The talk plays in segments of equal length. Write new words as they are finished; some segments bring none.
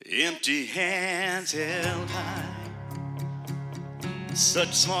Empty hands held high,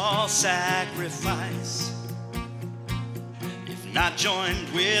 such small sacrifice. If not joined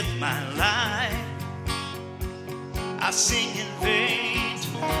with my life, I sing in vain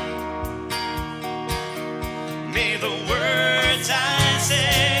tonight. May the words I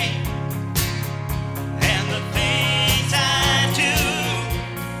say and the things I do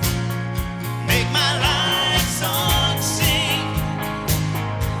make my life song sing,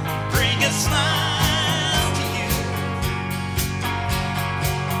 bring a smile to you.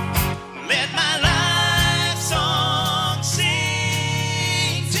 Let my life song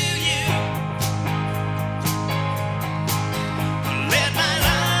sing to you. Let my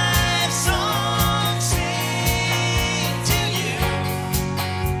life song sing to you.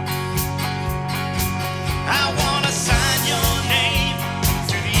 I want to sign your name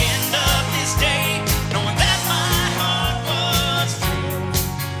to the end of this day, knowing that my heart was free.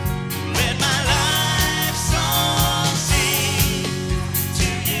 Let my life song sing to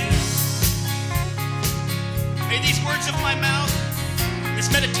you. May these words of my mouth, this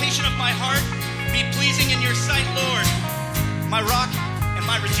meditation of my heart, be pleasing in your sight, Lord, my rock and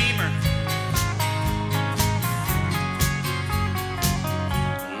my redeemer.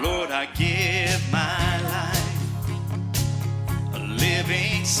 Lord, I give my life, a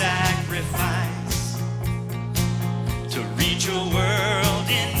living sacrifice, to reach a world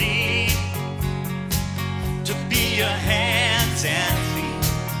in need, to be your hands and feet.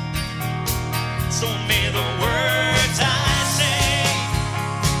 So may the words I say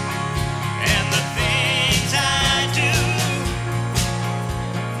and the things I do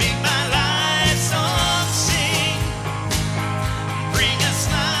make my life song sing, bring a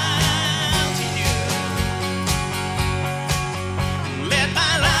smile to you. Let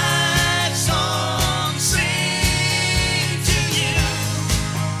my life song sing to you.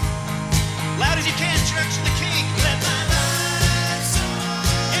 Loud as you can, church of the King. Let my life song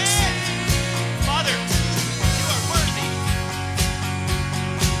sing. Father, you are worthy.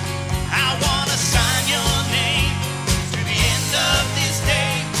 I want to sign your name to the end of this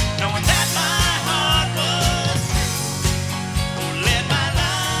day, knowing that my heart was free. Oh, let my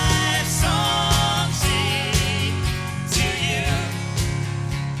life song sing to you.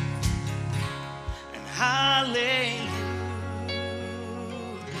 And hallelujah,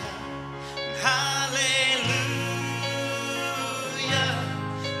 hallelujah,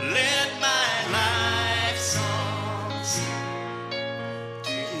 let my life song sing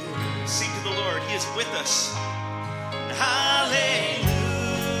to you. Sing to the Lord, He is with us. And hallelujah,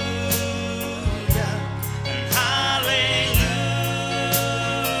 and hallelujah,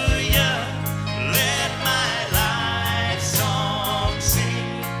 let my life song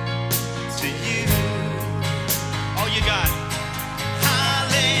sing to you. All you got.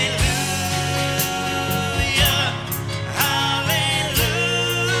 Hallelujah,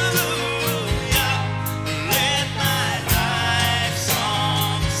 hallelujah, let my life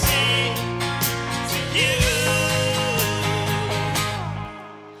song sing to you.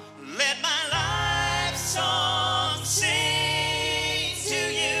 Let my life song sing to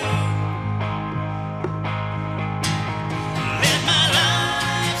you. Let my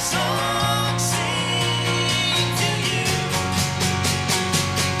life song sing to you.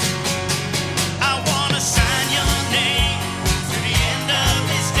 I want to sign your name to the end of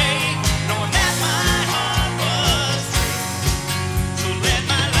this day, knowing that my heart was free. So let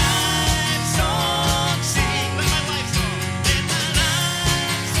my life song sing. Let my life song. Let my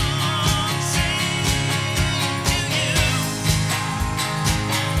life song sing to you.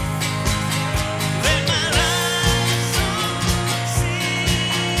 Let my life song sing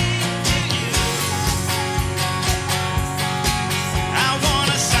to you. I want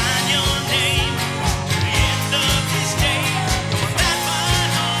to sign your name to the end of this day, knowing that my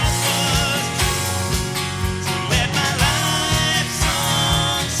heart was true. So let my life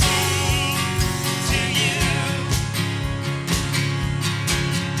song sing to you.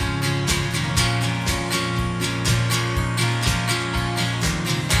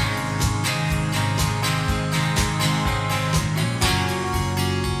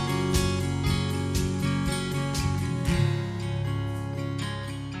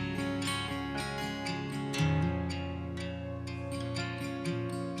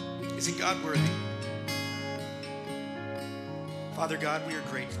 Isn't God worthy? Father God, we are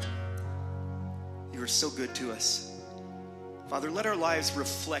grateful. You are so good to us. Father, let our lives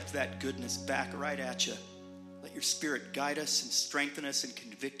reflect that goodness back right at you. Let your Spirit guide us and strengthen us and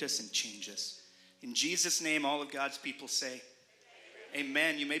convict us and change us. In Jesus' name, all of God's people say,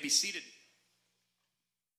 amen. You may be seated.